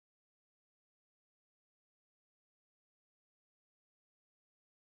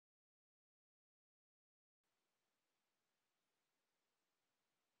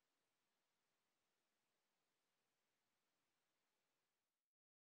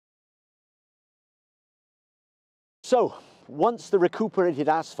So once the recuperated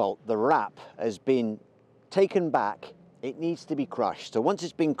asphalt, the wrap, has been taken back, it needs to be crushed. So once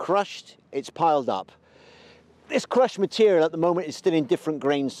it's been crushed, it's piled up. This crushed material at the moment is still in different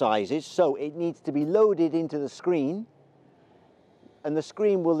grain sizes, so it needs to be loaded into the screen, and the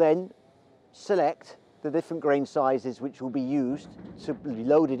screen will then select the different grain sizes which will be used to be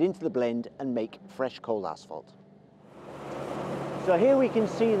loaded into the blend and make fresh cold asphalt. So here we can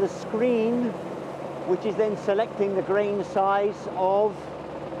see the screen, which is then selecting the grain size of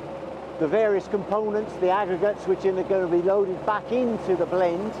the various components, the aggregates, which are going to be loaded back into the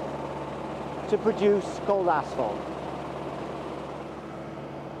blend to produce cold asphalt.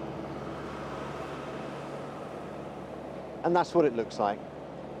 And that's what it looks like.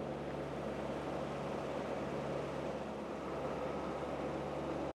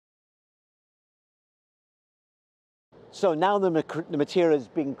 So now the material has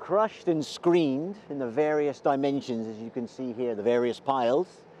been crushed and screened in the various dimensions, as you can see here, the various piles.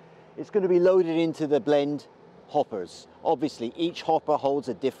 It's going to be loaded into the blend hoppers. Obviously, each hopper holds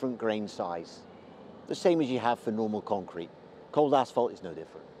a different grain size, the same as you have for normal concrete. Cold asphalt is no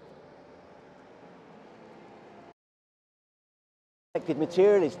different. Selected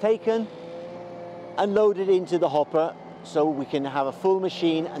material is taken and loaded into the hopper so we can have a full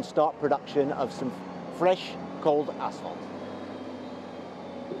machine and start production of some fresh cold asphalt.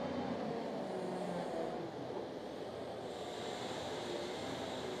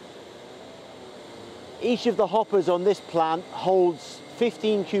 Each of the hoppers on this plant holds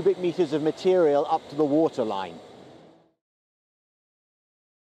 15 cubic meters of material up to the water line.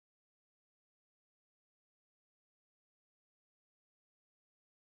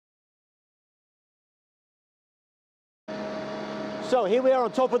 So here we are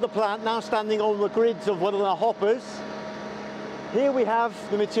on top of the plant, now standing on the grids of one of the hoppers. Here we have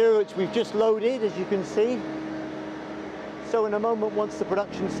the material which we've just loaded, as you can see. So in a moment, once the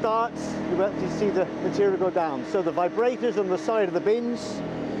production starts, you'll actually see the material go down. So the vibrators on the side of the bins.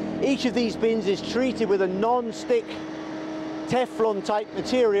 Each of these bins is treated with a non-stick Teflon type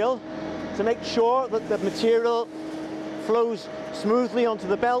material to make sure that the material flows smoothly onto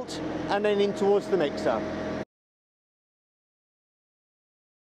the belt and then in towards the mixer.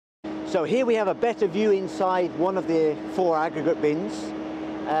 So here we have a better view inside one of the 4 aggregate bins.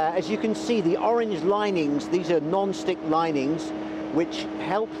 As you can see, the orange linings, these are non-stick linings which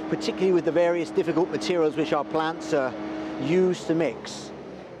help particularly with the various difficult materials which our plants use to mix.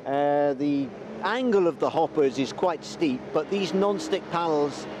 The angle of the hoppers is quite steep, but these non-stick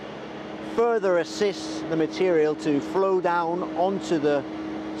panels further assist the material to flow down onto the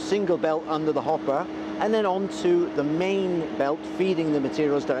single belt under the hopper and then onto the main belt, feeding the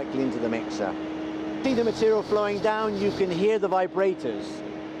materials directly into the mixer. See the material flowing down, you can hear the vibrators.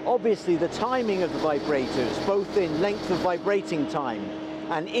 Obviously the timing of the vibrators, both in length of vibrating time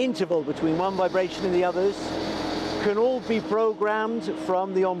and interval between one vibration and the others, can all be programmed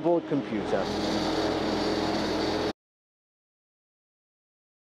from the onboard computer.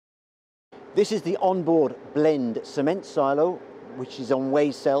 This is the onboard blend cement silo, which is on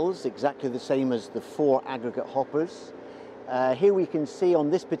weigh cells, exactly the same as the 4 aggregate hoppers. Here we can see on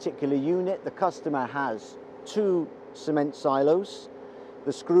this particular unit, the customer has 2 cement silos,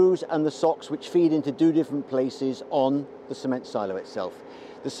 the screws and the socks, which feed into 2 different places on the cement silo itself.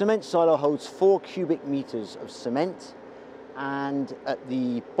 The cement silo holds 4 cubic meters of cement, and at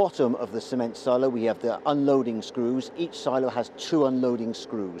the bottom of the cement silo we have the unloading screws. Each silo has 2 unloading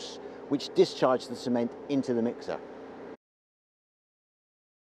screws, which discharge the cement into the mixer.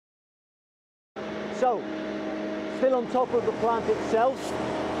 So, still on top of the plant itself,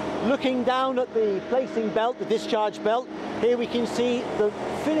 looking down at the placing belt, the discharge belt, here we can see the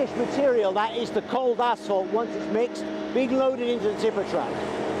finished material, that is the cold asphalt once it's mixed, being loaded into the tipper track.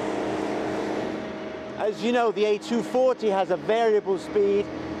 As you know, the A240 has a variable speed,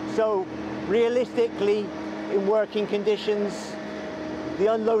 so realistically, in working conditions, the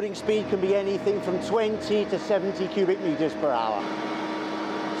unloading speed can be anything from 20 to 70 cubic meters per hour.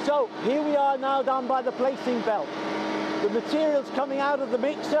 So here we are now down by the placing belt. The material's coming out of the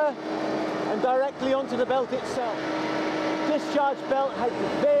mixer and directly onto the belt itself. Discharge belt has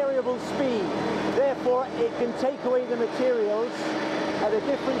variable speed, therefore it can take away the materials at a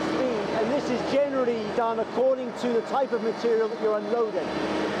different speed, and this is generally done according to the type of material that you're unloading.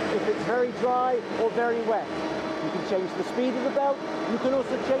 If it's very dry or very wet, you can change the speed of the belt. You can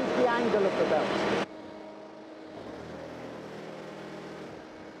also change the angle of the belt.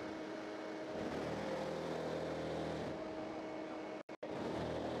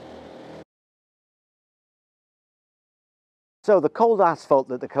 So the cold asphalt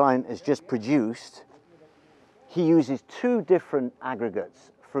that the client has just produced He uses two different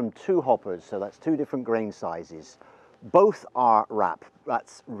aggregates from two hoppers, so that's two different grain sizes. Both are RAP,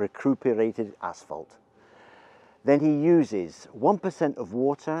 that's recuperated asphalt. Then he uses 1% of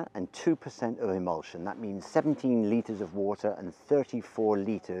water and 2% of emulsion. That means 17 litres of water and 34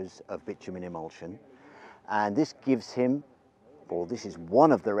 litres of bitumen emulsion. And this gives him, or this is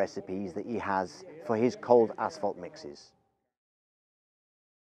one of the recipes that he has for his cold asphalt mixes.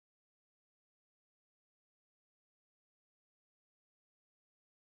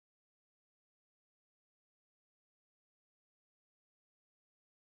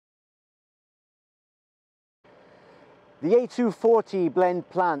 The A240 blend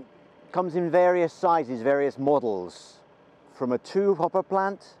plant comes in various sizes, various models, from a 2-hopper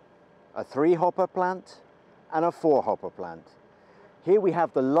plant, a 3-hopper plant, and a 4-hopper plant. Here we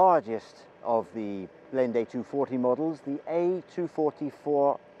have the largest of the blend A240 models, the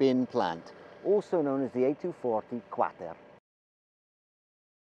A244 bin plant, also known as the A240 quater.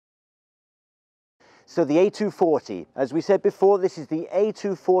 So the A240, as we said before, this is the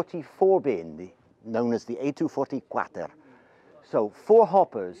A244 bin, known as the A240 quater. So 4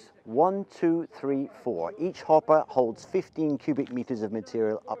 hoppers, 1, 2, 3, 4. Each hopper holds 15 cubic meters of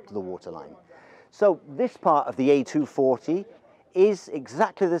material up to the waterline. So this part of the A240 is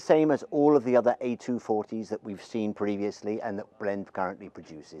exactly the same as all of the other A240s that we've seen previously and that Blend currently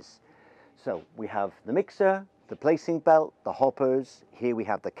produces. So we have the mixer, the placing belt, the hoppers. Here we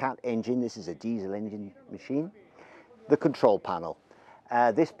have the cat engine. This is a diesel engine machine. The control panel.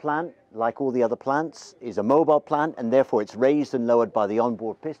 This plant, like all the other plants, is a mobile plant, and therefore it's raised and lowered by the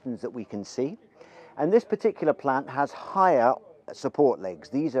onboard pistons that we can see. And this particular plant has higher support legs.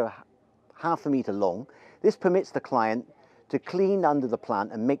 These are half a meter long. This permits the client to clean under the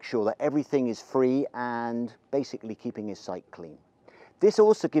plant and make sure that everything is free and basically keeping his site clean. This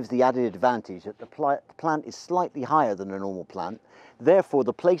also gives the added advantage that the plant is slightly higher than a normal plant. Therefore,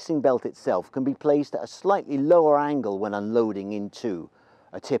 the placing belt itself can be placed at a slightly lower angle when unloading into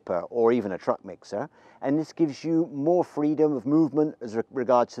a tipper or even a truck mixer, and this gives you more freedom of movement as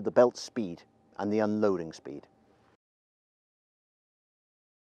regards to the belt speed and the unloading speed.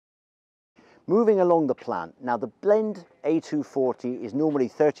 Moving along the plant, now the blend A240 is normally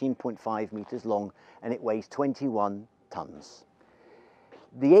 13.5 meters long and it weighs 21 tons.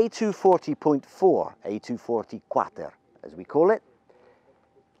 The A240.4, A240 quater as we call it,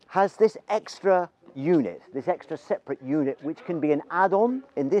 has this extra unit, this extra separate unit, which can be an add-on.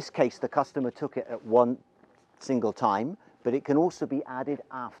 In this case, the customer took it at one single time, but it can also be added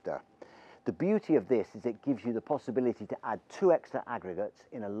after. The beauty of this is it gives you the possibility to add 2 extra aggregates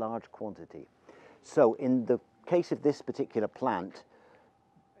in a large quantity. So in the case of this particular plant,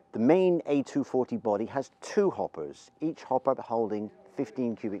 the main A240 body has 2 hoppers, each hopper holding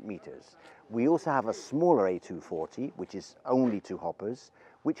 15 cubic meters. We also have a smaller A240, which is only 2 hoppers,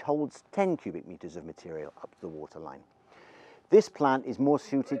 which holds 10 cubic meters of material up to the waterline. This plant is more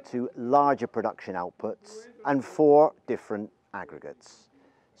suited to larger production outputs and 4 different aggregates.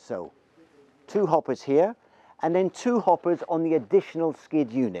 So 2 hoppers here, and then 2 hoppers on the additional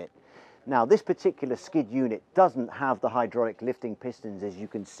skid unit. Now this particular skid unit doesn't have the hydraulic lifting pistons as you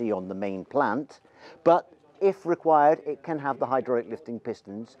can see on the main plant, but if required, it can have the hydraulic lifting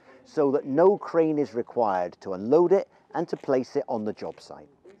pistons so that no crane is required to unload it and to place it on the job site.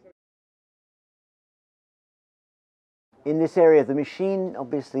 In this area of the machine,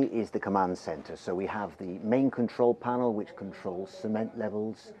 obviously, is the command center. So we have the main control panel, which controls cement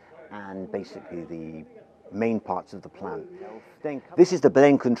levels and basically the main parts of the plant. This is the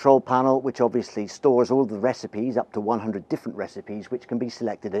blend control panel, which obviously stores all the recipes, up to 100 different recipes, which can be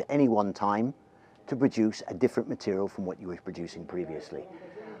selected at any one time to produce a different material from what you were producing previously.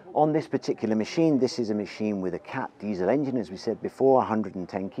 On this particular machine, this is a machine with a cat diesel engine, as we said before,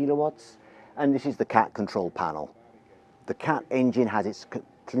 110 kilowatts, and this is the cat control panel. The cat engine has its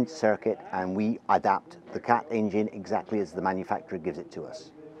complete circuit, and we adapt the cat engine exactly as the manufacturer gives it to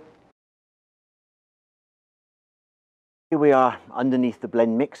us. Here we are underneath the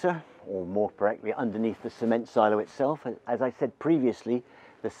blend mixer, or more correctly, underneath the cement silo itself. As I said previously,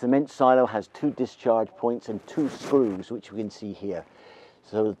 the cement silo has 2 discharge points and 2 screws, which we can see here.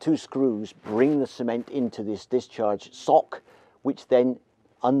 So the 2 screws bring the cement into this discharge sock, which then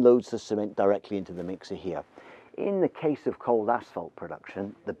unloads the cement directly into the mixer here. In the case of cold asphalt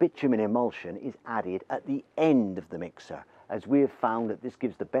production, the bitumen emulsion is added at the end of the mixer, as we have found that this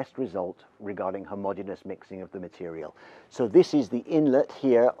gives the best result regarding homogeneous mixing of the material. So this is the inlet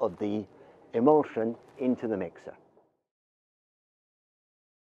here of the emulsion into the mixer.